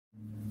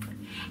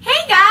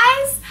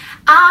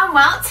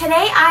Well,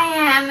 today I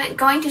am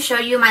going to show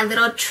you my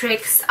little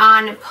tricks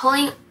on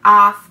pulling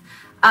off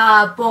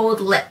a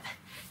bold lip.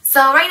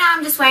 So right now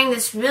I'm just wearing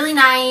this really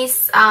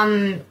nice,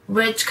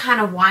 rich kind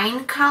of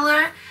wine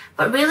color,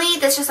 but really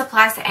this just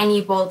applies to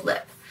any bold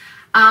lip.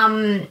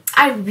 I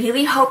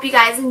really hope you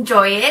guys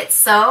enjoy it,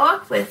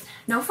 so with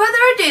no further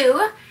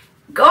ado,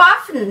 go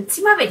off and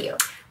see my video.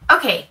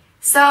 Okay,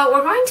 so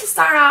we're going to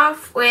start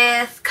off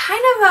with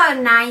kind of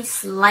a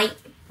nice light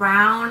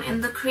brown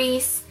in the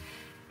crease.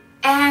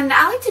 And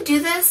I like to do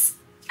this,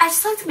 I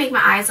just like to make my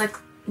eyes like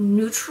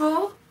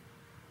neutral.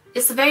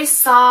 It's a very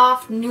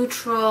soft,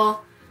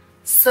 neutral,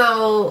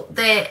 so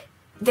that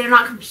they're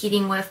not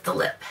competing with the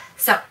lip.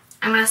 So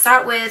I'm going to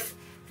start with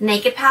the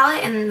Naked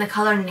palette and the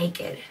color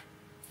Naked.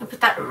 I'll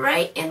put that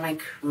right in my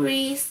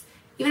crease,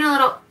 even a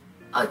little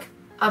like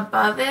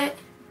above it.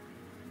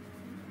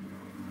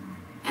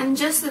 And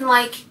just in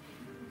like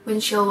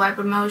windshield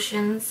wiper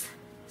motions,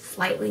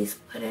 slightly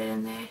put it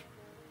in there.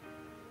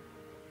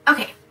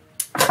 Okay.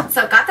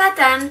 So got that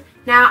done.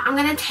 Now I'm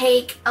going to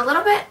take a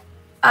little bit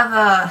of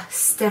a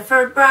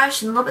stiffer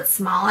brush and a little bit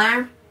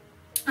smaller.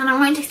 And I'm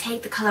going to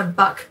take the color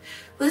Buck.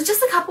 It was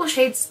just a couple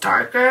shades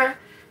darker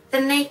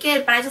than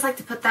Naked, but I just like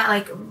to put that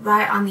like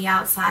right on the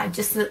outside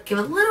just to give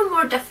a little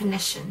more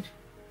definition.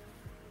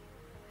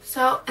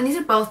 So, and these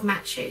are both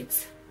matte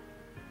shades.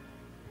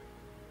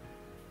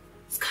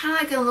 It's kind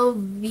of like a little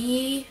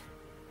V,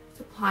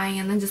 just applying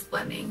and then just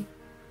blending.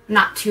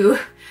 Not too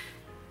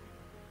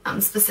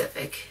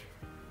specific.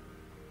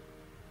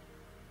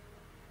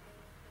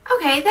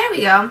 Okay, there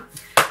we go.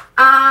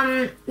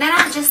 Then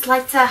I just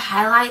like to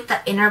highlight the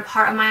inner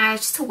part of my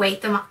eyes just to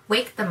wake them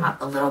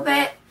up a little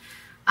bit.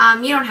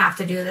 You don't have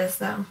to do this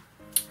though.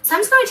 So I'm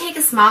just going to take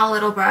a small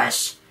little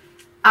brush,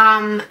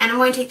 and I'm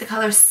going to take the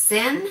color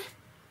Sin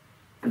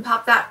and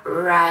pop that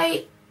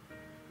right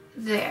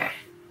there.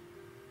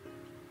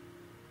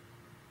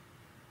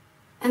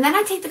 And then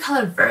I take the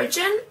color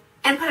Virgin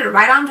and put it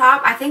right on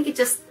top. I think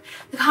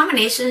the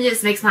combination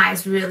just makes my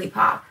eyes really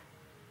pop.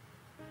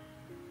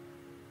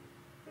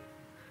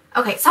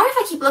 Okay, sorry if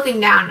I keep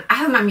looking down. I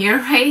have my mirror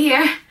right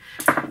here.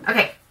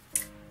 Okay,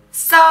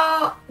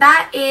 so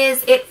that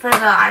is it for the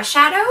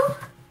eyeshadow.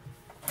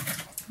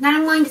 Then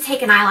I'm going to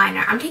take an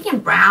eyeliner. I'm taking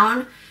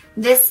brown.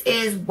 This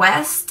is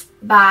West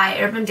by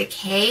Urban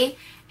Decay.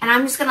 And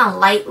I'm just going to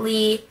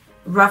lightly,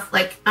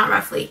 messily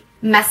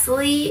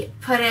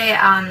put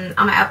it on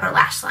my upper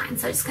lash line.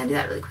 So I'm just going to do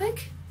that really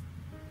quick.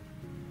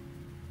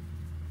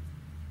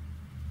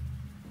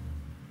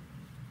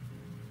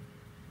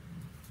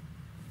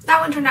 That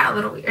one turned out a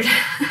little weird.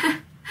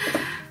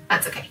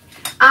 That's okay.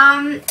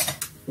 Then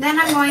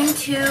I'm going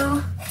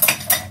to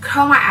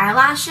curl my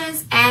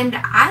eyelashes, and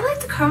I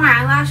like to curl my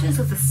eyelashes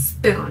with a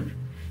spoon.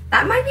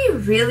 That might be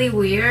really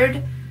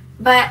weird,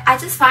 but I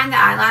just find that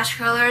eyelash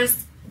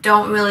curlers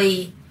don't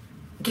really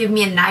give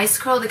me a nice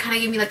curl. They kind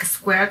of give me like a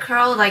square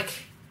curl,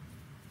 like,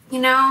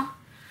 you know?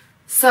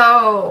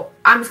 So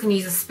I'm just going to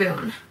use a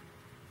spoon.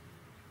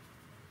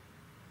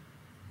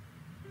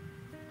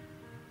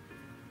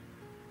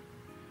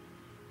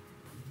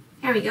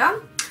 There we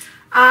go.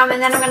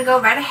 And then I'm going to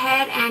go right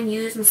ahead and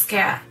use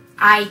mascara.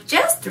 I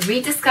just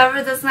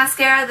rediscovered this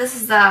mascara. This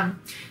is the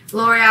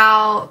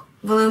L'Oreal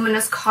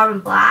Voluminous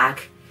Carbon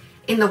Black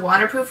in the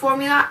waterproof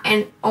formula.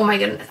 And oh my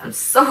goodness, I'm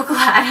so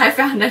glad I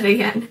found it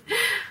again.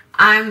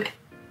 I'm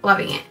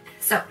loving it.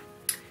 So,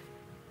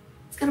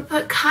 it's going to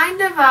put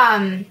kind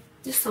of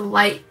just a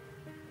light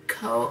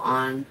coat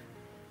on.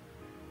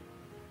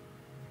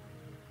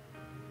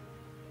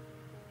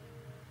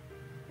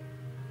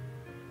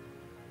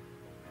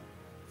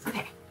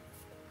 Okay.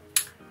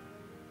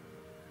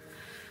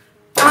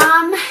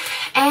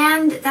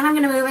 And then I'm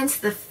going to move into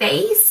the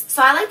face.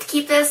 So I like to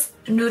keep this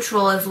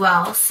neutral as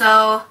well.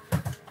 So,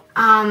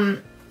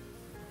 I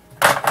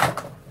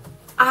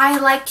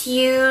like to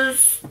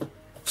use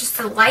just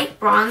a light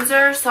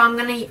bronzer. So I'm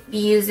going to be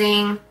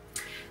using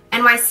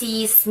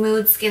NYC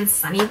Smooth Skin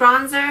Sunny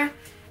Bronzer.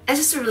 It's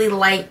just a really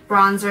light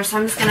bronzer. So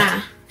I'm just going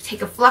to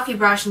take a fluffy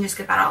brush and just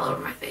get that all over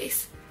my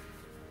face.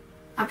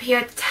 Up here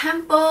at the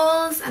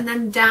temples, and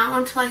then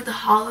down to like the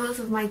hollows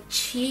of my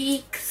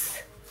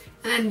cheeks,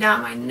 and then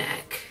down my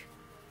neck.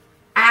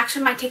 I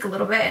actually might take a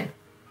little bit and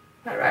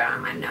put it right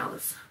on my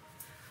nose.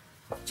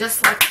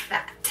 Just like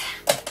that.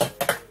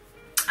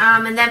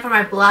 And then for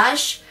my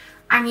blush,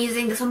 I'm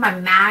using this one by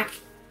MAC.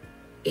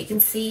 You can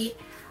see.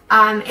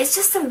 It's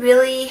just a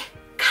really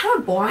kind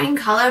of boring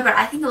color, but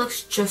I think it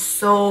looks just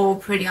so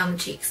pretty on the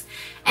cheeks.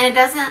 And it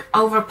doesn't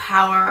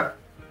overpower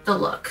the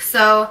look.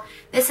 So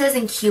this is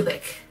in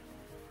Cubic.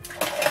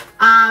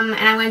 And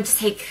I'm going to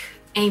take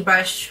any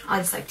brush. I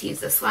just like to use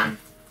this one,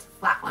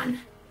 flat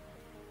one.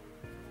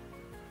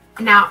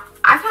 Now,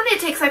 I found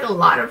it takes like a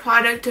lot of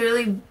product to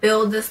really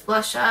build this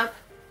blush up.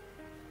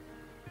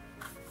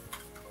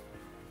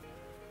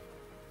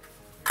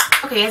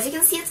 Okay, as you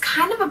can see, it's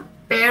kind of a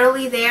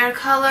barely there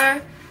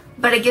color,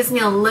 but it gives me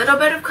a little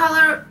bit of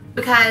color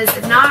because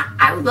if not,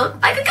 I would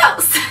look like a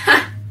ghost.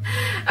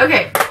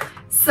 Okay,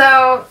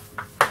 so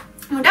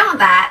I'm done with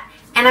that.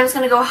 And And I'm just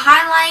going to go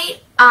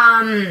highlight.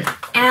 And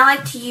I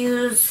like to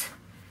use,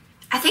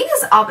 I think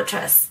this is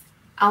Albatross.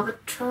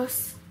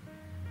 Albatross?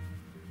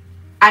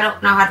 I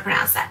don't know how to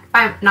pronounce that.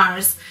 By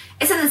NARS.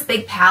 It's in this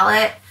big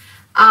palette.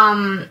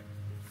 And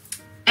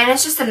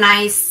it's just a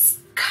nice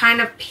kind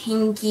of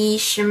pinky,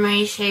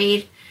 shimmery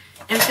shade.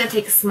 I'm just going to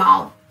take a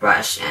small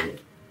brush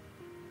and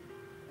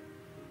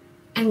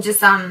just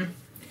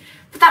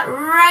put that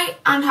right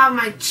on top of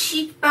my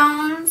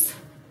cheekbones.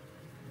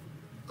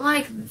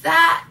 Like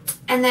that.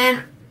 And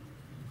then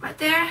right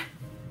there.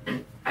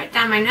 And right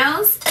down my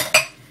nose.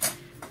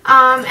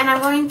 And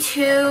I'm going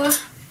to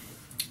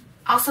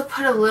also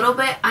put a little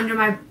bit under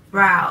my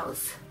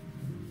brows.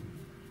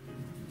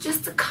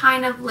 Just to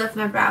kind of lift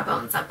my brow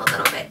bones up a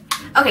little bit.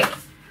 Okay.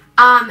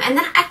 And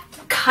then I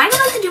kind of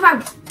like to do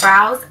my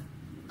brows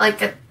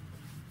like at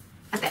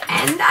the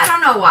end. I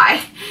don't know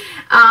why.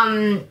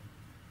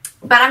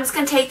 But I'm just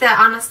going to take the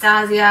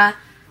Anastasia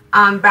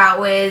Brow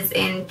Wiz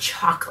in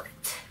chocolate.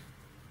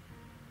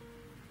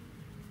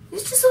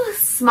 It's just with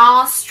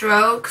small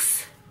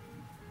strokes.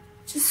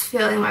 Just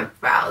filling my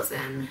brows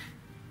in.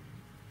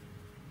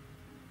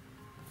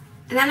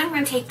 And then I'm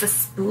going to take the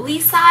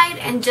spoolie side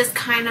and just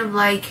kind of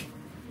like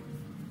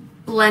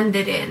blend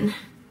it in.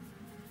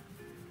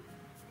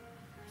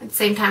 At the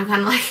same time,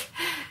 kind of like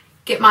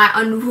get my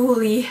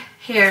unruly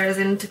hairs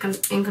in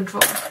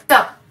control.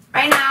 So,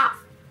 right now,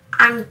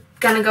 I'm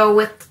going to go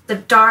with the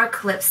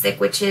dark lipstick,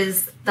 which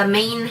is the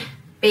main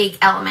big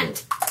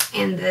element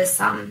in this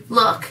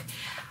look.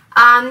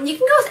 You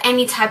can go with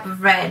any type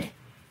of red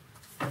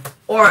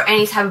or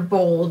any type of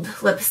bold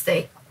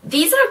lipstick.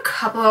 These are a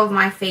couple of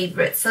my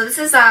favorites. So this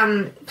is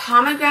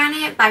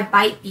Pomegranate by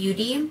Bite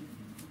Beauty.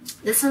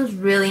 This one's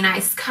really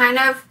nice. Kind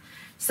of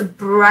just a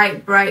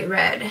bright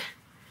red.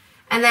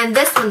 And then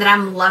this one that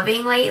I'm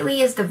loving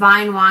lately is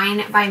Divine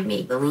Wine by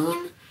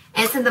Maybelline.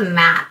 And it's in the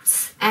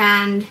matte.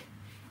 And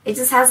it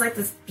just has like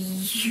this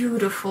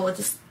beautiful,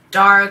 just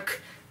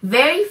dark,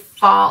 very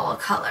fall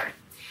color.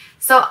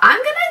 So I'm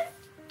going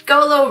to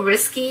go a little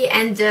risky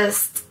and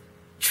just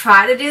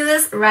try to do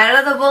this right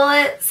out of the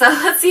bullet. So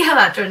let's see how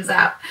that turns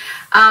out.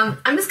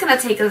 I'm just going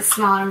to take a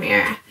smaller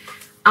mirror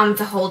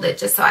to hold it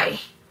just so I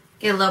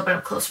get a little bit of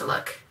a closer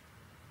look.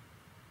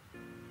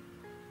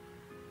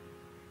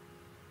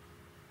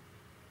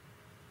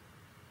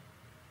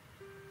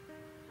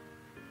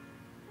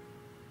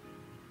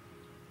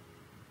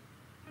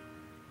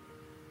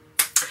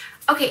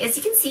 Okay, as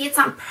you can see, it's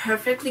not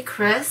perfectly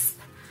crisp.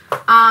 So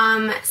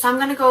I'm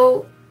going to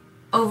go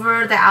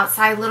over the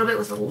outside a little bit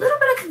with a little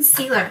bit of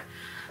concealer.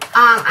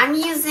 I'm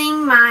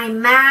using my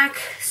MAC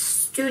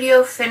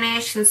Studio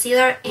Finish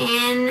Concealer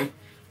in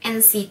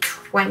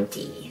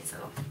NC20. So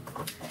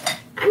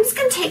I'm just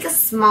going to take a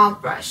small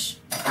brush.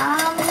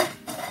 Kind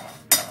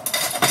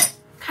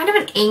of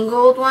an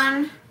angled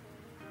one.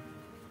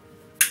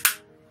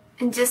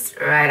 And just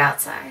right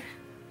outside.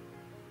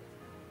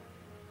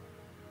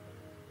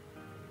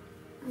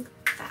 Like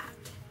that.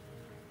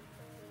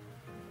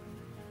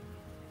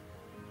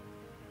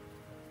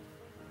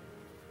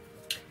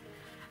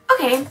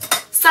 Okay,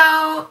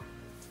 so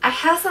I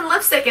have some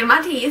lipstick in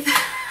my teeth.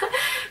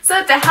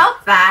 So to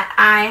help that,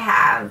 I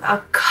have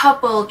a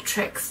couple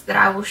tricks that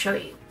I will show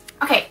you.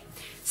 Okay,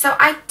 so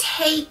I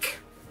take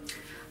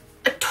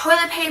a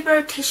toilet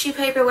paper, tissue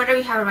paper, whatever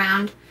you have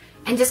around,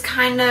 and just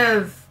kind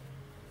of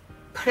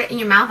put it in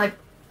your mouth. Like,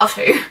 I'll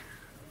show you.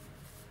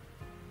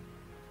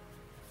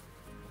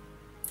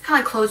 Kind of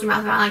like close your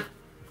mouth around, like,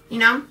 you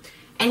know?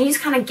 And you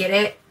just kind of get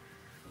it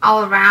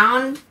all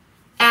around.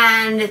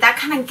 And that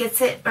kind of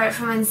gets it right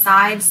from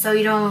inside so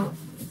you don't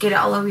get it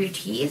all over your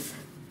teeth.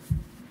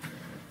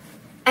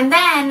 And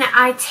then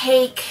I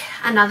take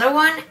another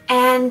one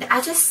and I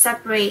just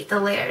separate the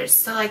layers.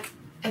 So like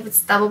if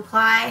it's double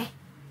ply,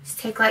 just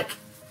take like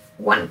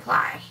one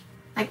ply,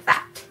 like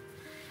that.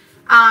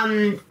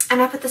 And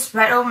I put this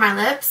right over my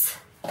lips.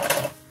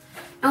 And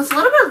with a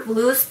little bit of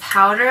loose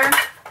powder,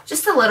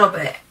 just a little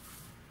bit.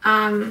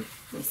 Let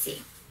me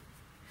see.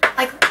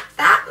 Like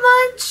that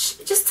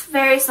much, just a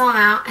very small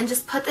amount, and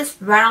just put this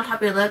right on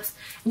top of your lips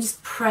and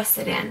just press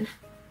it in.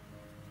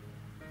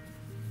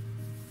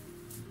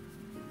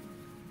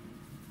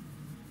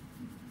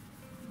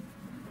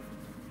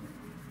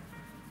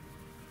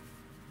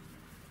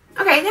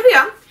 Okay, there we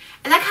go.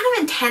 And that kind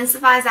of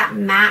intensifies that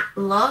matte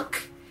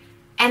look,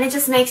 and it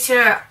just makes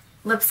your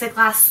lipstick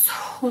last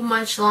so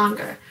much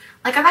longer.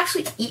 Like I've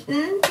actually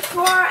eaten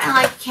before and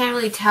like can't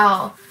really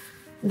tell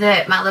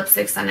that my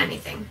lipstick's done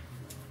anything.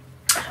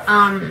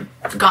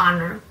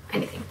 Gone or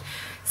anything.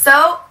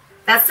 So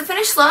that's the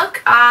finished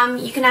look.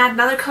 You can add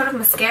another coat of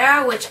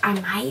mascara, which I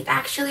might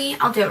actually.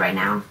 I'll do it right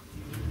now.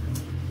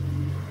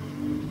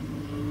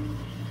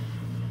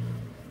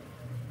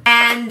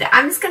 And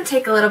I'm just going to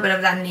take a little bit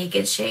of that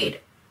Naked shade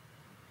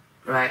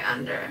right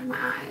under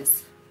my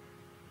eyes.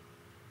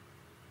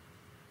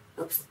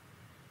 Oops.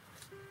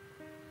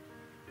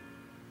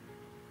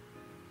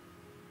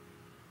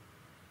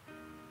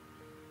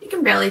 You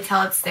can barely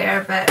tell it's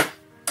there, but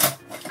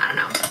I don't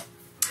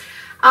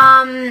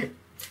know.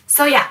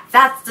 So yeah,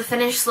 that's the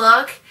finished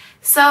look.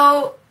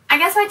 So I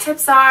guess my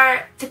tips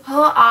are to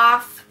pull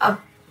off a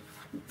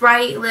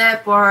bright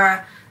lip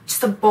or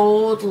just a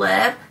bold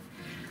lip.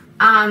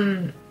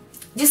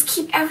 Just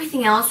keep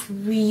everything else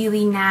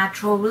really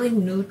natural, really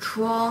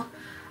neutral.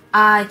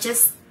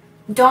 Just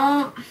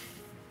don't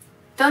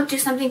do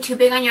something too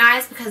big on your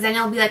eyes, because then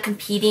you'll be like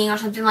competing, or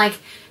something like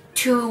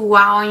too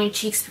wow on your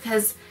cheeks,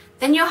 because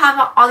then you'll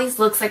have all these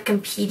looks like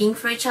competing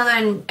for each other,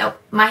 and it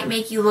might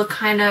make you look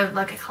kind of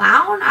like a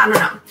clown. I don't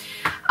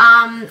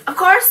know. Of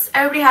course,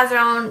 everybody has their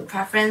own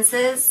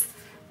preferences,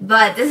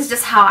 but this is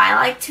just how I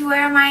like to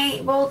wear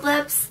my bold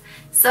lips.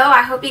 So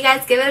I hope you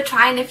guys give it a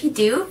try, and if you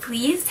do,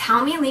 please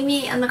tell me, leave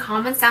me in the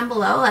comments down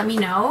below, let me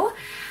know.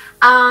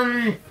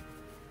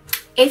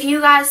 If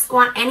you guys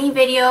want any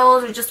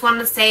videos, or just want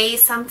to say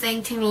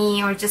something to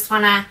me, or just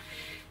want to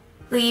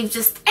leave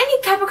just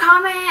any type of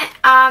comment,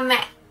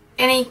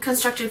 any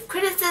constructive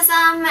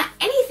criticism,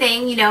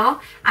 anything, you know,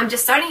 I'm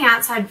just starting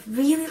out, so I'd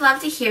really love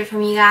to hear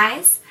from you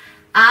guys.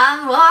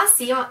 Well, I'll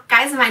see you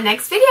guys in my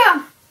next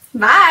video.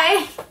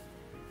 Bye!